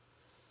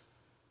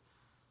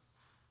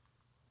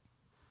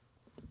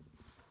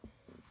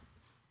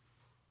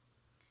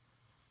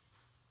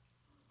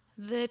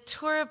The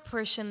Torah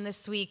portion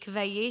this week,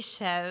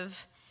 Vayeshev,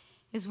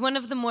 is one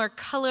of the more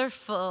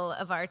colorful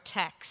of our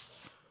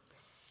texts.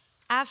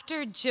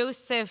 After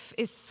Joseph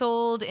is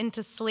sold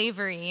into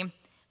slavery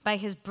by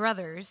his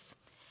brothers,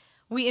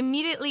 we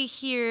immediately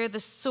hear the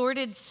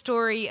sordid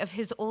story of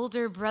his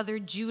older brother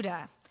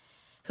Judah,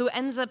 who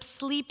ends up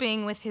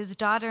sleeping with his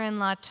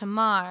daughter-in-law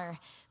Tamar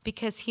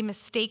because he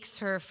mistakes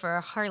her for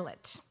a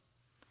harlot.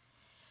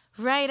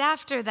 Right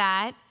after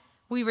that,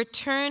 we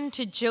return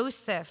to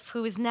Joseph,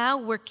 who is now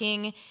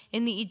working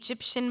in the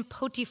Egyptian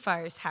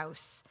Potiphar's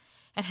house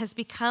and has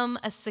become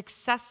a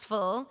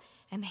successful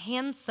and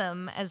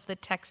handsome, as the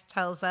text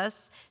tells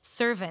us,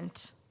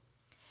 servant.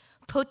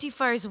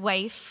 Potiphar's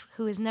wife,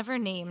 who is never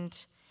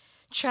named,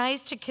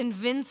 tries to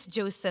convince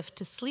Joseph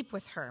to sleep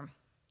with her,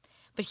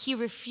 but he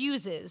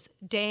refuses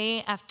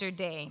day after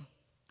day.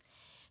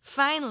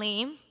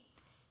 Finally,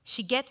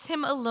 she gets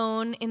him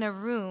alone in a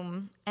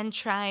room and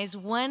tries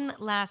one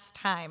last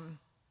time.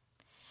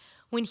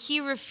 When he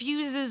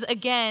refuses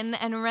again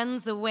and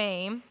runs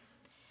away,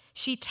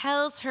 she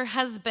tells her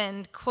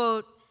husband,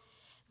 quote,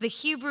 "The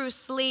Hebrew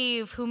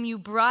slave whom you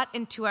brought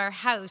into our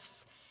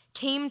house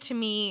came to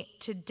me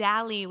to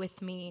dally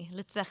with me,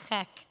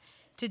 litzachek,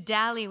 to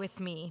dally with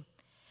me.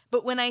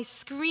 But when I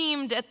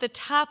screamed at the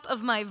top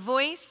of my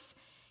voice,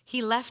 he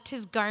left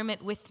his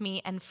garment with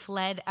me and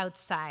fled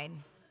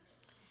outside."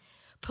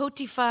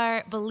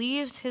 Potiphar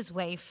believes his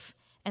wife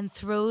and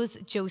throws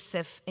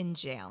Joseph in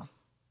jail.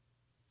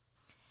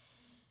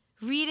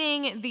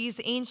 Reading these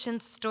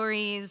ancient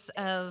stories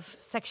of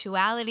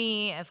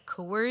sexuality, of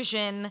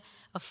coercion,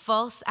 of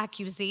false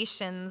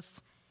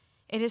accusations,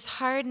 it is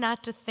hard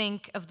not to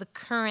think of the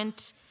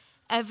current,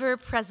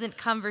 ever-present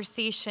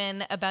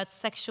conversation about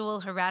sexual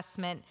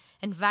harassment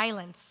and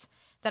violence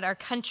that our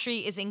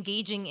country is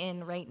engaging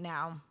in right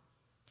now.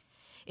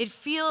 It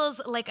feels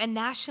like a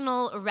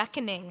national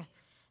reckoning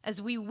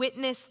as we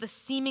witness the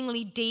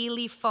seemingly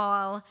daily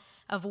fall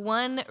of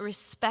one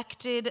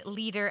respected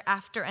leader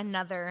after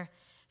another,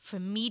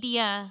 from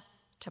media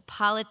to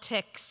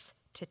politics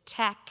to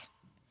tech,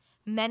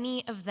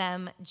 many of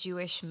them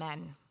Jewish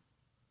men.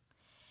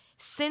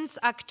 Since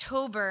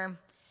October,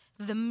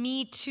 the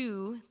Me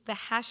Too, the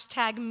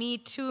hashtag Me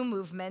Too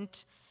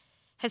movement,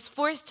 has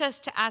forced us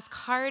to ask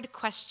hard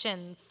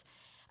questions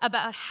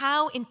about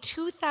how in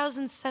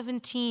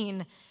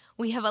 2017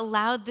 we have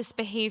allowed this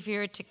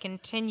behavior to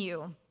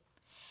continue.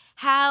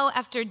 How,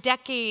 after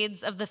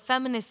decades of the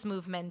feminist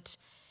movement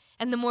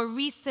and the more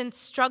recent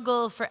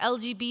struggle for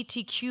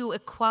LGBTQ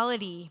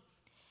equality,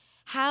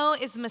 how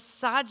is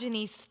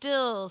misogyny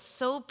still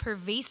so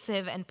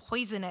pervasive and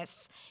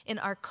poisonous in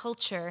our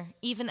culture,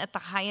 even at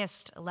the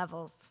highest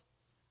levels?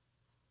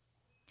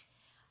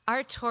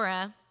 Our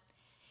Torah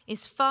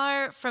is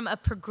far from a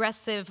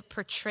progressive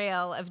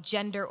portrayal of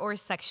gender or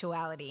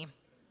sexuality,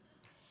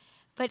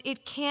 but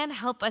it can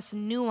help us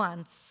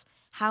nuance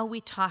how we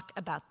talk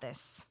about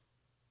this.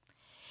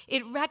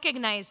 It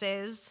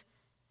recognizes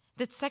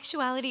that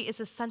sexuality is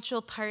a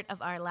central part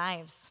of our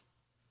lives,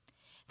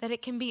 that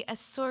it can be a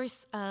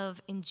source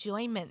of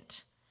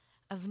enjoyment,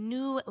 of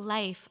new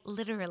life,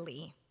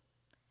 literally,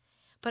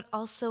 but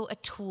also a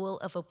tool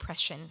of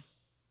oppression.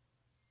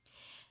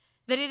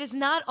 That it is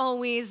not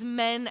always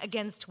men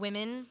against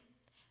women,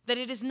 that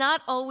it is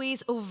not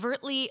always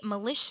overtly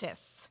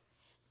malicious,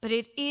 but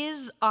it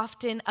is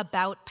often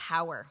about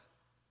power.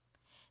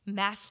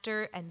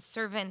 Master and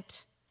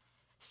servant,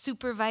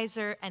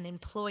 supervisor and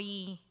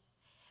employee,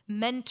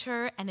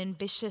 mentor and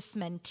ambitious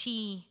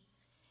mentee,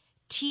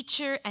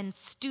 teacher and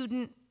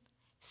student,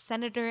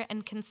 senator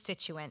and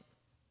constituent.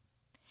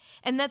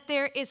 And that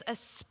there is a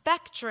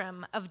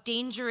spectrum of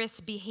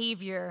dangerous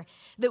behavior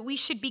that we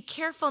should be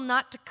careful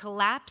not to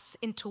collapse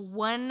into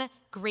one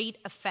great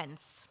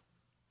offense.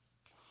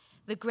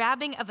 The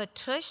grabbing of a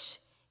tush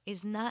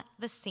is not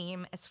the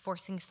same as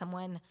forcing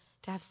someone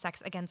to have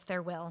sex against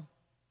their will.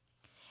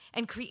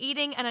 And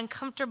creating an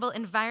uncomfortable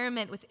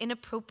environment with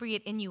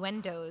inappropriate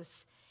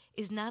innuendos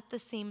is not the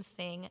same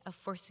thing of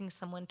forcing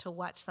someone to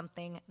watch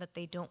something that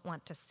they don't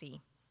want to see.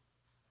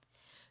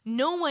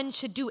 No one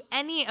should do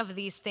any of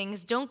these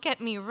things, don't get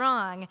me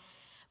wrong,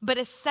 but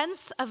a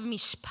sense of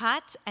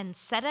mishpat and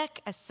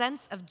tzedek, a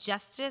sense of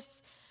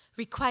justice,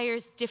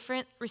 requires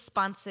different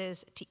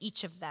responses to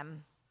each of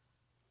them.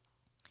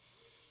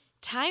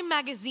 Time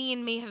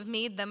magazine may have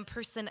made them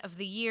Person of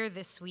the Year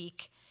this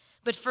week,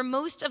 but for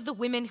most of the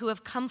women who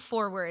have come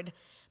forward,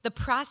 the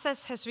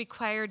process has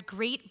required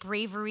great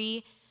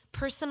bravery,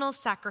 personal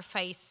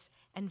sacrifice,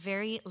 and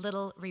very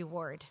little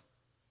reward.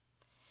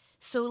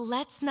 So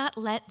let's not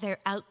let their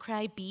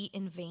outcry be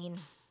in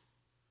vain.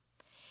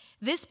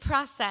 This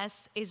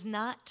process is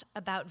not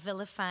about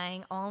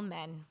vilifying all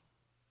men.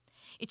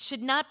 It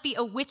should not be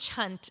a witch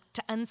hunt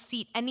to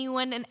unseat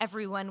anyone and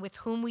everyone with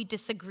whom we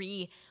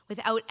disagree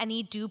without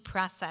any due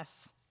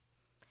process.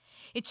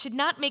 It should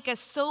not make us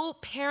so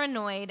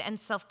paranoid and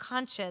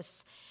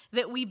self-conscious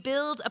that we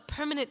build a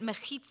permanent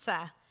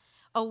mechitza,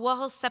 a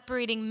wall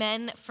separating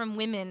men from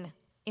women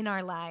in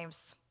our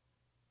lives.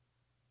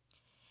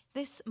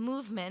 This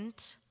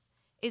movement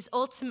is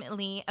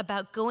ultimately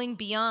about going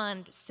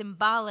beyond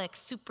symbolic,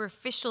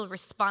 superficial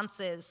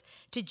responses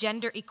to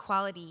gender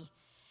equality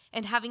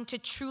and having to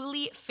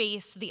truly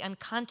face the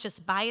unconscious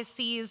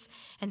biases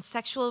and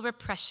sexual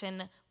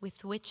repression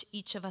with which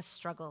each of us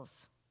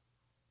struggles.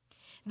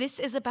 This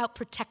is about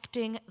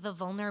protecting the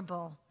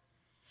vulnerable,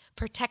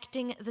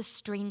 protecting the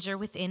stranger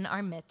within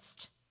our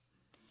midst.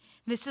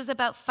 This is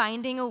about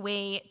finding a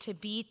way to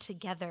be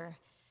together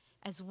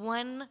as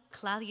one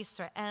Klal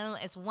Yisrael,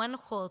 as one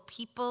whole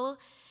people,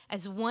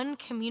 as one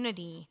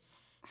community,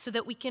 so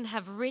that we can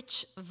have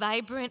rich,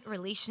 vibrant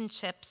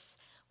relationships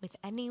with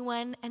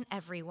anyone and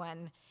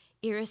everyone,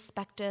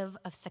 irrespective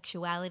of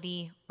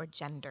sexuality or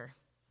gender.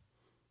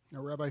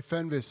 Now, Rabbi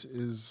Fenves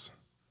is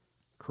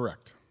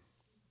correct.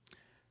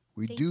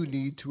 We Thank do you.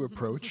 need to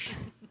approach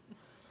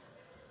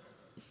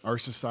our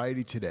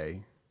society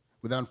today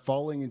without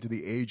falling into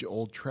the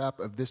age-old trap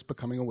of this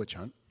becoming a witch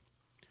hunt,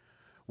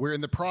 where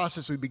in the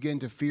process we begin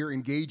to fear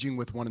engaging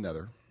with one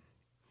another.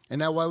 And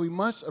now, while we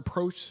must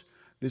approach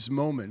this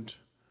moment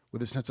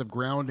with a sense of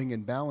grounding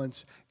and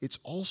balance, it's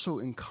also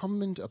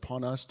incumbent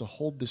upon us to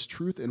hold this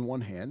truth in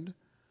one hand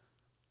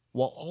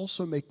while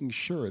also making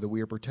sure that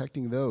we are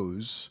protecting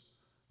those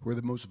who are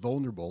the most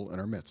vulnerable in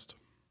our midst,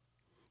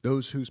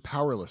 those whose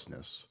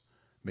powerlessness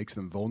makes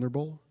them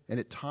vulnerable and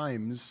at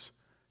times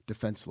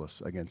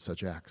defenseless against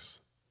such acts.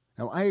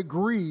 Now, I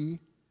agree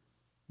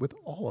with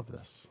all of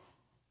this,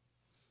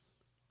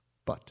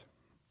 but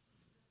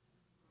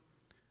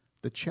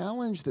the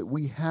challenge that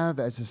we have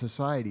as a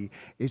society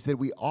is that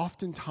we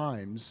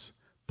oftentimes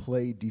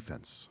play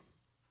defense.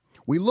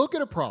 We look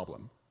at a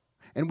problem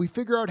and we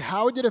figure out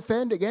how to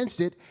defend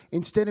against it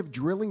instead of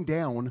drilling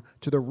down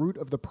to the root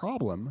of the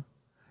problem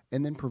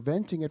and then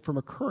preventing it from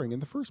occurring in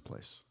the first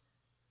place.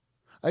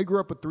 I grew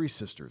up with 3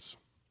 sisters,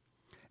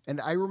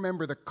 and I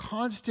remember the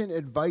constant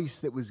advice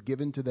that was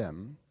given to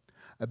them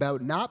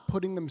about not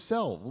putting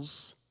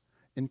themselves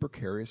in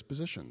precarious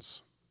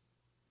positions.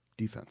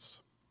 Defense.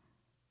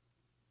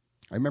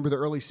 I remember the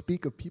early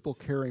speak of people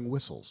carrying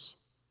whistles.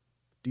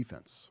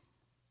 Defense.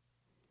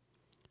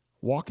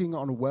 Walking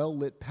on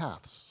well-lit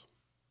paths.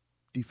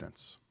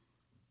 Defense.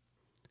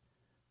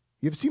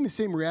 You've seen the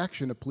same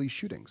reaction to police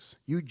shootings.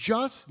 You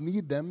just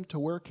need them to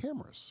wear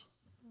cameras.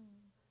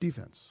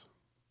 Defense.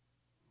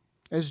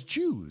 As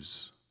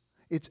Jews,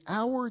 it's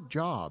our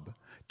job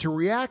to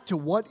react to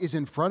what is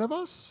in front of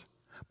us,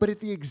 but at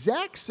the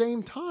exact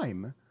same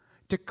time,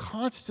 to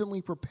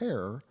constantly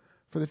prepare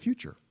for the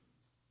future.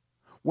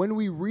 When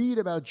we read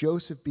about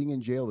Joseph being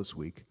in jail this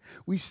week,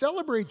 we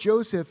celebrate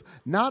Joseph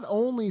not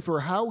only for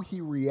how he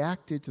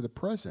reacted to the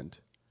present,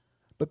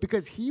 but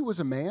because he was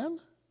a man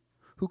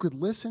who could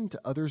listen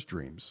to others'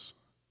 dreams.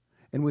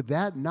 And with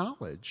that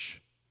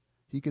knowledge,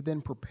 he could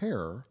then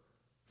prepare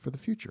for the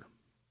future.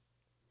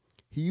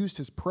 He used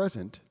his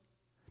present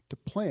to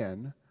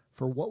plan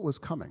for what was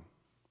coming.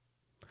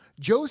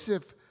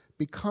 Joseph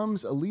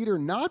becomes a leader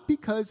not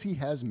because he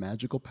has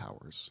magical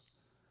powers,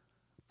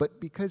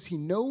 but because he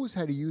knows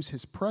how to use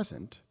his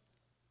present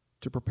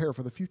to prepare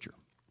for the future.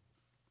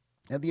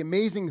 And the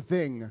amazing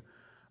thing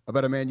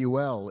about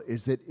Emmanuel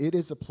is that it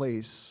is a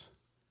place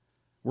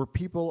where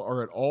people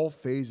are at all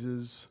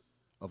phases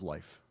of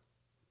life.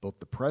 Both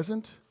the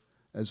present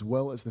as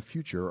well as the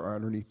future are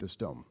underneath this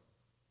dome.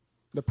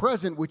 The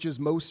present, which is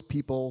most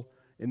people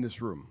in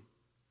this room.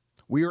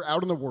 We are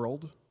out in the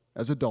world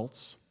as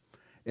adults,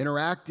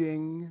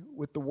 interacting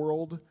with the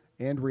world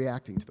and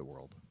reacting to the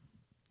world.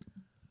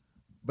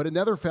 But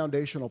another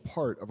foundational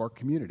part of our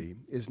community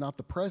is not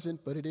the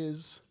present, but it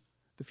is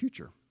the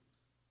future.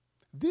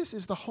 This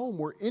is the home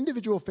where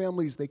individual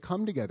families, they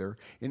come together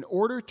in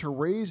order to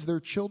raise their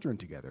children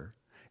together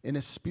in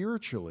a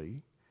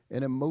spiritually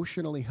and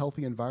emotionally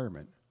healthy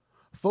environment,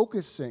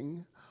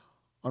 focusing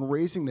on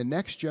raising the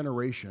next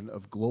generation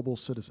of global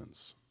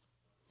citizens.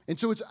 And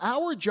so it's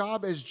our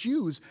job as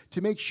Jews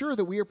to make sure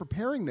that we are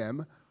preparing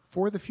them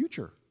for the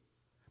future,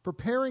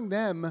 preparing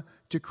them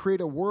to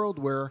create a world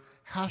where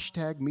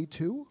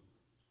 #MeToo,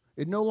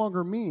 it no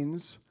longer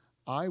means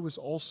I was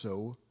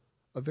also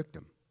a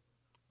victim,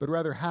 but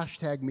rather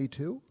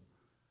 #MeToo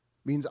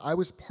means I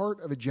was part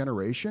of a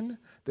generation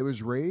that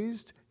was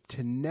raised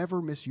to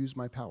never misuse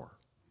my power.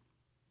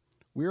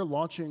 We are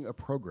launching a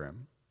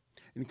program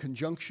in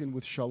conjunction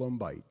with Shalom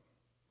Bait,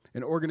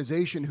 an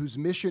organization whose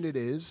mission it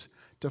is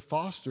to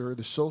foster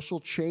the social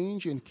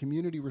change and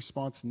community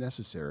response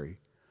necessary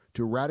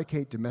to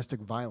eradicate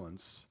domestic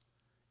violence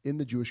in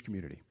the Jewish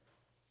community.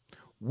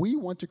 We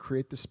want to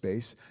create the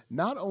space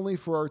not only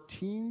for our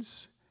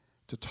teens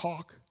to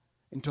talk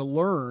and to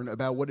learn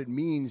about what it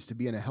means to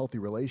be in a healthy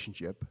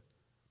relationship,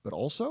 but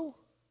also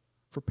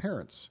for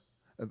parents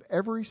of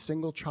every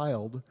single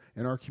child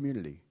in our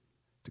community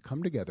to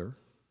come together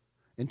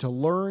and to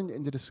learn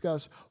and to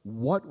discuss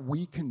what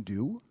we can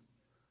do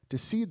to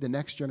seed the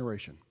next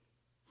generation.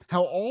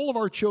 How all of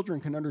our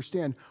children can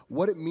understand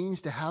what it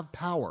means to have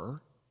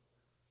power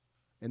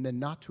and then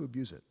not to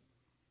abuse it.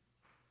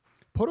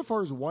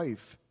 Potiphar's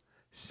wife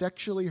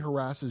sexually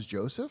harasses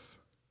Joseph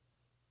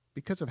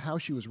because of how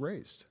she was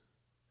raised.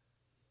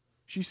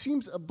 She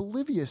seems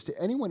oblivious to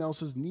anyone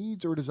else's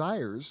needs or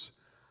desires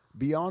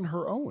beyond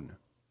her own.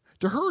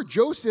 To her,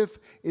 Joseph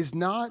is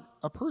not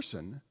a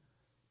person,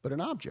 but an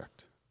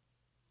object.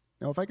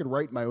 Now, if I could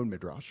write my own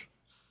midrash,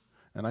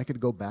 and I could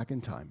go back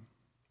in time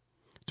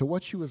to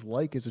what she was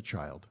like as a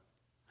child,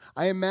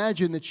 I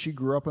imagine that she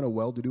grew up in a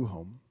well-to-do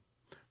home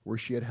where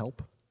she had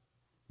help.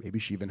 Maybe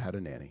she even had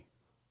a nanny.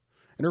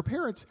 And her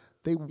parents,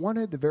 they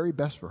wanted the very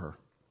best for her.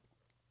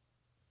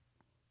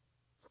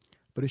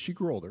 But as she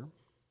grew older,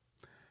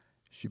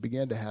 she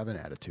began to have an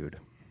attitude,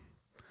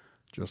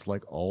 just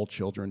like all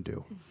children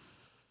do.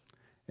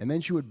 And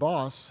then she would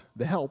boss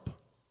the help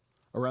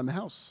around the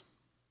house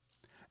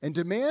and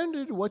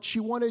demanded what she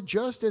wanted,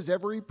 just as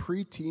every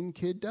preteen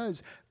kid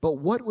does. But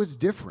what was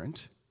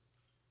different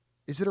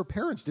is that her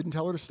parents didn't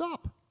tell her to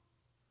stop.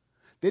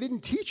 They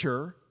didn't teach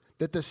her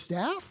that the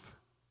staff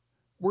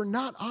were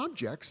not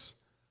objects,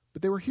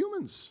 but they were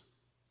humans.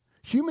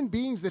 Human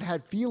beings that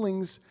had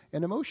feelings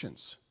and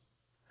emotions.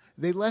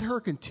 They let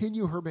her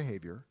continue her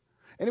behavior.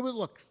 And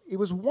it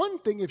was one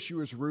thing if she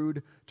was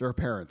rude to her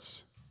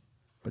parents.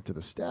 But to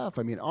the staff,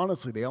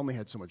 honestly, they only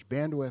had so much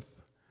bandwidth,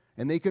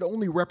 and they could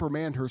only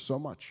reprimand her so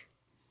much.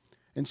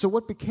 And so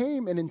what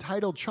became an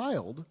entitled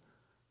child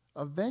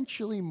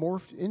eventually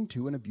morphed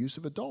into an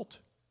abusive adult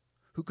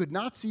who could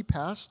not see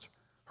past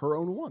her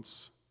own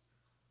wants.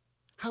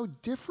 How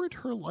different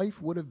her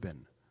life would have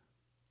been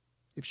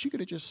if she could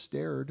have just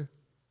stared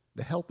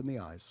the help in the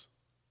eyes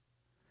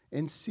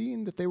and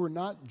seen that they were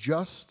not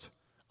just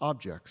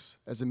objects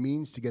as a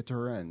means to get to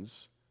her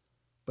ends,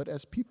 but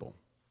as people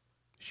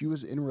she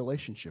was in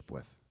relationship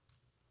with.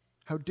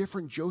 How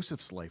different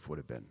Joseph's life would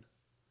have been.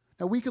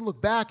 Now we can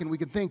look back and we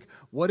can think,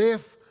 what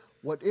if,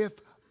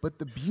 but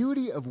the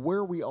beauty of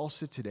where we all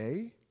sit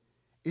today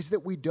is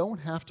that we don't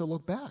have to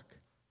look back.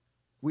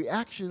 We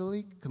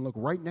actually can look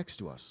right next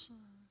to us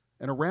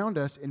and around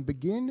us and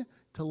begin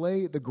to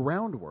lay the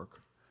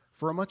groundwork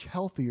for a much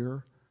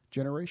healthier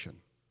generation.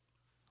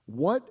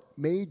 What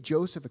made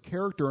Joseph a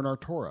character in our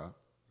Torah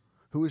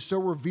who is so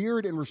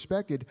revered and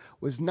respected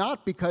was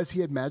not because he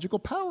had magical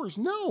powers.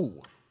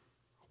 No.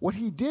 What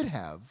he did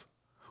have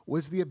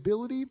was the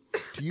ability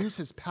to use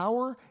his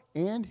power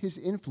and his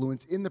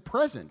influence in the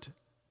present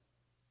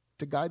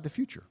to guide the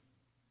future.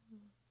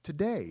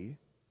 Today,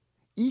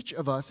 each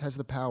of us has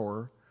the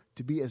power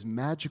to be as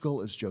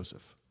magical as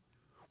Joseph,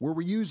 where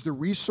we use the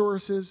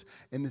resources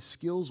and the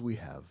skills we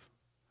have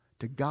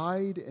to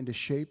guide and to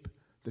shape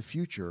the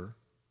future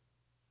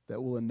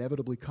that will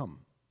inevitably come.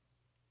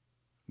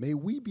 May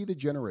we be the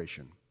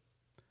generation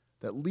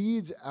that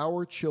leads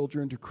our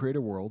children to create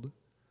a world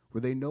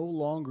where they no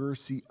longer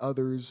see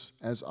others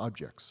as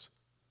objects,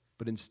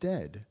 but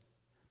instead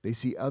they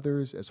see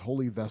others as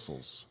holy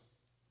vessels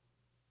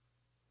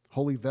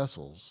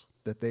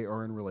that they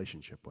are in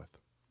relationship with.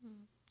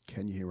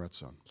 Ken Yehi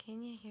Ratzon.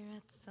 Ken Yehi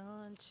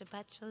Ratzon.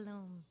 Shabbat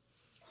Shalom.